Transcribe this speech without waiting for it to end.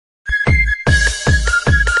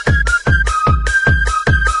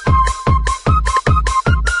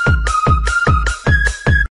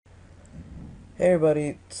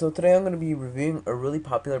everybody, so today I'm going to be reviewing a really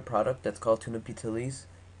popular product that's called Tuneup Utilities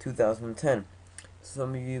 2010.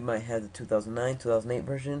 Some of you might have the 2009, 2008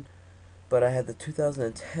 version, but I had the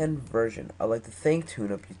 2010 version. I'd like to thank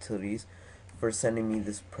Tuneup Utilities for sending me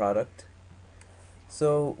this product.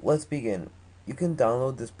 So let's begin. You can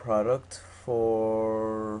download this product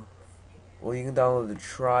you can download the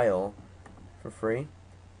trial for free,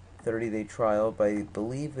 30-day trial, but I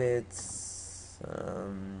believe it's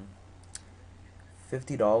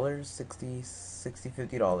 $50,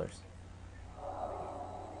 $50.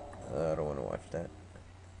 I don't want to watch that.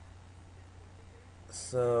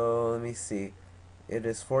 So let me see. It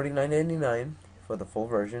is $49.99 for the full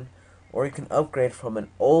version, or you can upgrade from an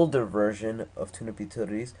older version of Tuneup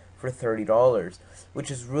Utilities for $30, which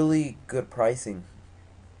is really good pricing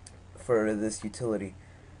for this utility.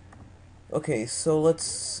 Okay, so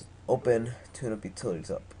let's open Tuneup Utilities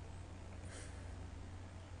up.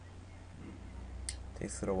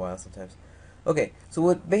 Takes a little while sometimes. Okay, so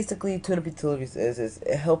what basically Tuneup Utilities is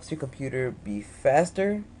it helps your computer be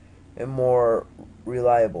faster and more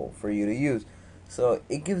reliable for you to use. So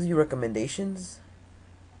it gives you recommendations.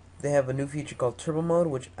 They have a new feature called Turbo Mode,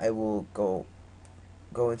 which I will go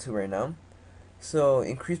into right now. So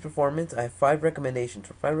increase performance. I have 5 recommendations.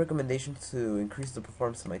 For 5 recommendations to increase the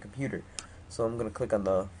performance of my computer. So I'm gonna click on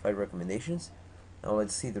the 5 recommendations. Now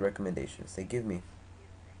let's see the recommendations they give me.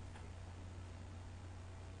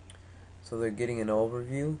 So they're getting an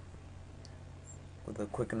overview with a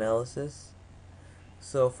quick analysis.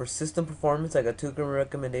 So for system performance, I got 2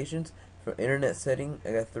 recommendations. For internet setting,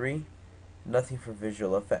 I got 3. Nothing for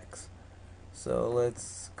visual effects. So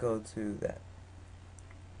let's go to that.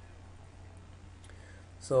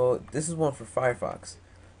 So this is one for Firefox.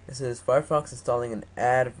 It says Firefox installing an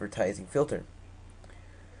advertising filter.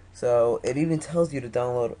 So it even tells you to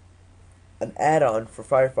download an add-on for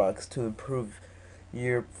Firefox to improve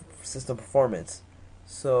your system performance.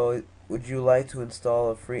 So would you like to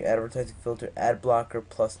install a free advertising filter ad blocker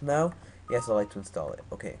plus now? Yes, I'd like to install it.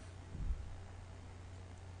 Okay.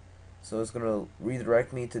 So it's gonna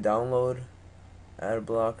redirect me to download ad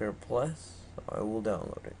blocker plus. So I will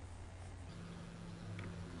download it.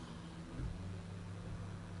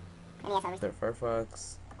 Start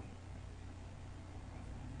Firefox.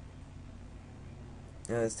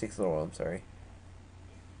 Yeah, this takes a little while, I'm sorry.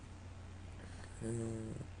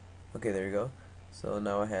 Okay, there you go. So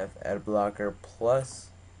now I have ad blocker plus,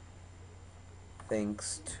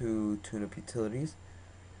 thanks to Tuneup Utilities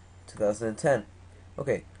 2010.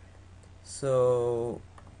 Okay, so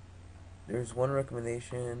there's one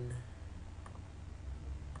recommendation.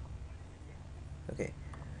 Okay,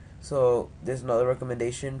 so there's another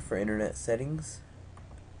recommendation for internet settings.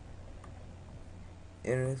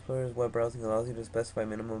 Internet Explorer's web browsing allows you to specify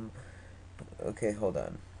minimum. Okay, hold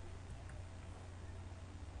on.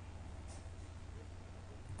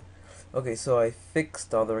 Okay, so I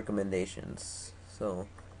fixed all the recommendations. So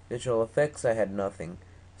visual effects, I had nothing,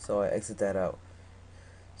 so I exit that out.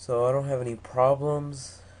 So I don't have any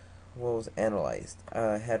problems. What was analyzed?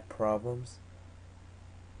 I had problems.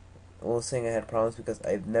 Well, I was saying I had problems because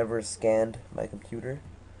I've never scanned my computer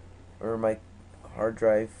or my hard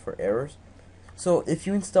drive for errors. So if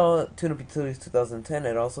you install Tuneup Utilities 2010,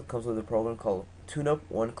 it also comes with a program called Tuneup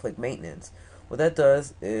One-Click Maintenance. What that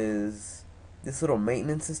does is this little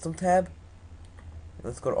maintenance system tab.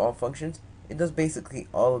 Let's go to all functions. It does basically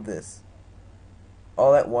all of this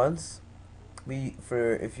all at once.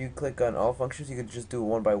 If you click on all functions, you could just do it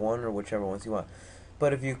one by one or whichever ones you want.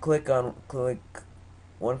 But if you click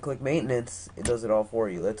one-click maintenance, it does it all for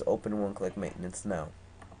you. Let's open one-click maintenance now.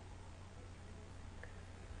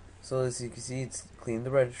 So as you can see, it's clean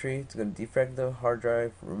the registry, it's going to defrag the hard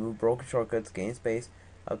drive, remove broken shortcuts, gain space,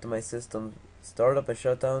 optimize system, start up and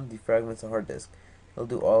shut down, defragments the hard disk. It'll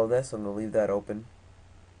do all of that, so I'm going to leave that open.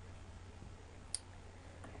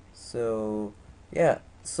 So yeah,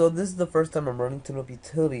 so this is the first time I'm running Tuneup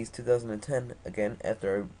Utilities 2010 again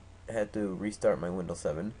after I had to restart my Windows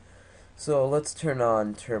 7. So let's turn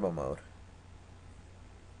on Turbo Mode.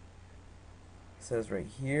 It says right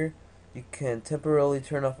here, you can temporarily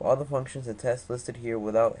turn off all the functions and tasks listed here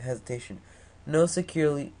without hesitation. No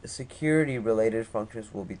security related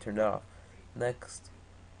functions will be turned off. Next.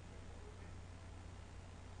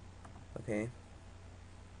 Okay.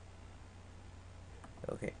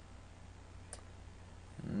 Okay.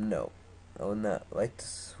 No. I would not like to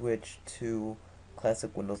switch to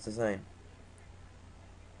classic Windows design.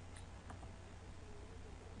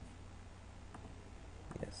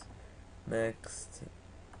 Yes. Next.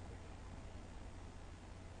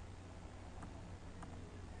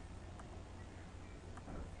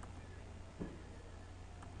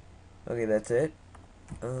 Okay, that's it.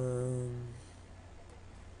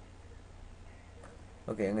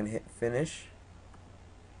 Okay, I'm gonna hit finish.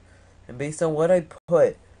 And based on what I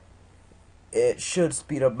put, it should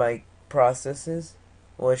speed up my processes.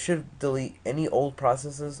 Well, it should delete any old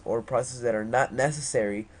processes or processes that are not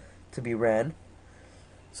necessary to be ran.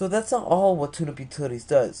 So that's not all what Tuneup Utilities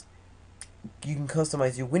does. You can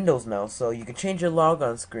customize your windows now, so you can change your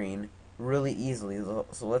logon screen really easily.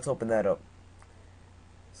 So let's open that up.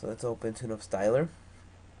 So let's open Tuneup Styler.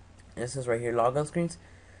 And it says right here, logon screens.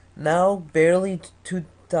 Now, barely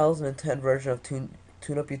 2010 version of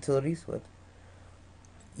Tuneup Utilities.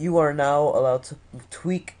 You are now allowed to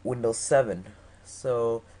tweak Windows 7.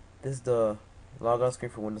 So this is the logon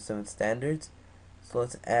screen for Windows 7 standards. So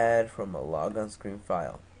let's add from a logon screen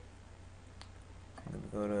file. I'm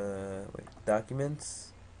gonna go to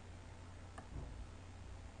documents,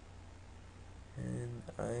 and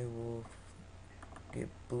I will get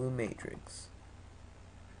blue matrix.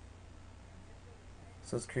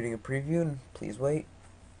 So it's creating a preview, and please wait.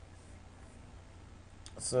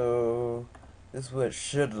 So this is what it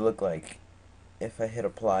should look like if I hit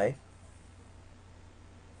apply.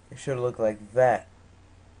 It should look like that.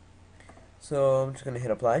 So I'm just gonna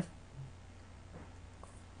hit apply.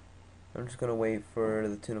 I'm just gonna wait for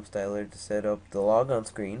the Tuneup Styler to set up the logon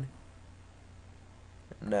screen.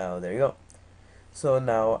 Now there you go. So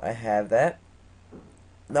now I have that.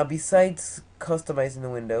 Now besides customizing the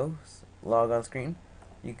Windows logon screen,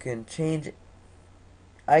 you can change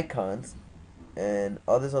icons and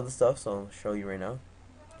all this other stuff. So I'll show you right now.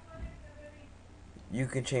 You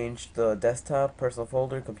can change the desktop, personal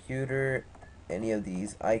folder, computer, any of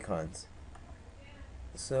these icons.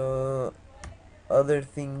 So other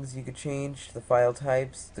things you could change: the file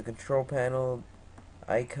types, the control panel,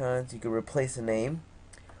 icons. You could replace a name,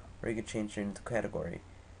 or you could change it into category.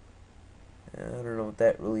 I don't know what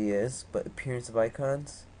that really is, but appearance of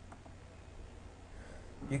icons.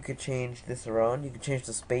 You could change this around. You could change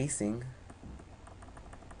the spacing,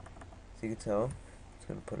 so you can tell. I'm just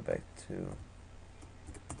gonna put it back to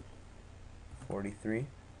 43.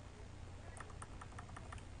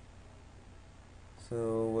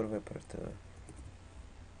 So what if I put it to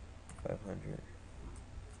 500?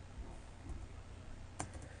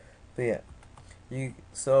 But yeah,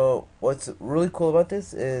 so what's really cool about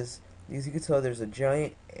this is, as you can tell, there's a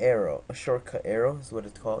giant arrow, a shortcut arrow is what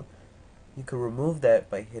it's called. You can remove that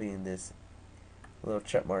by hitting this little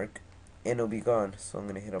check mark, and it'll be gone. So I'm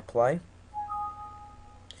gonna hit apply.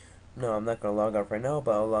 No, I'm not gonna log off right now,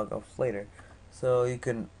 but I'll log off later. So you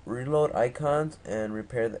can reload icons and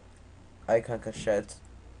repair the icon cachettes,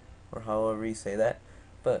 or however you say that,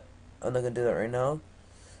 but I'm not gonna do that right now.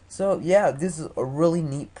 So yeah, this is a really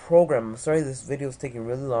neat program. I'm sorry this video is taking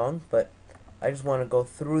really long, but I just want to go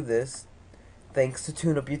through this thanks to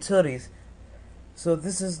Tuneup Utilities. So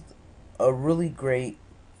this is a really great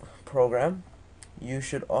program. You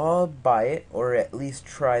should all buy it, or at least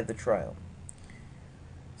try the trial.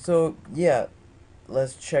 So yeah,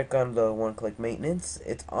 let's check on the one-click maintenance.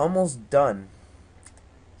 It's almost done.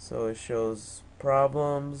 So it shows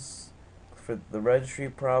problems for the registry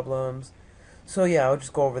problems. So yeah, I'll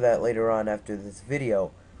just go over that later on after this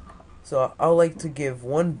video. So I'd like to give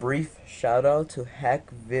one brief shout out to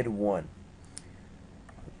HackVid1.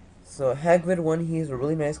 So HackVid1, he's a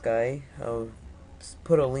really nice guy. I'll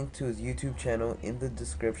put a link to his YouTube channel in the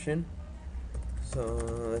description. So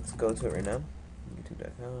let's go to it right now.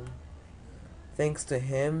 YouTube.com. Thanks to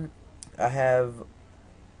him, I have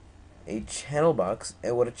a channel box,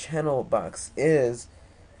 and what a channel box is,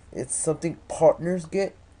 it's something partners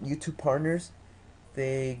get. YouTube partners,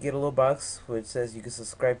 they get a little box which says you can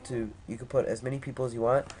subscribe to, you can put as many people as you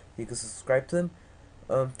want, you can subscribe to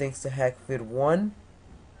them. Thanks to HackVid1,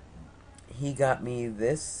 he got me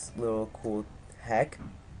this little cool hack.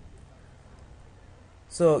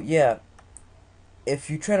 So yeah, if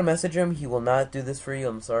you try to message him, he will not do this for you.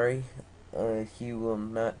 I'm sorry. He will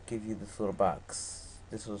not give you this little box.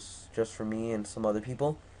 This was just for me and some other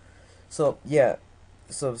people. So yeah,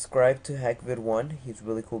 subscribe to HackVid1. He's a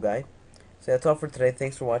really cool guy. So that's all for today.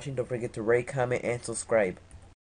 Thanks for watching. Don't forget to rate, comment, and subscribe.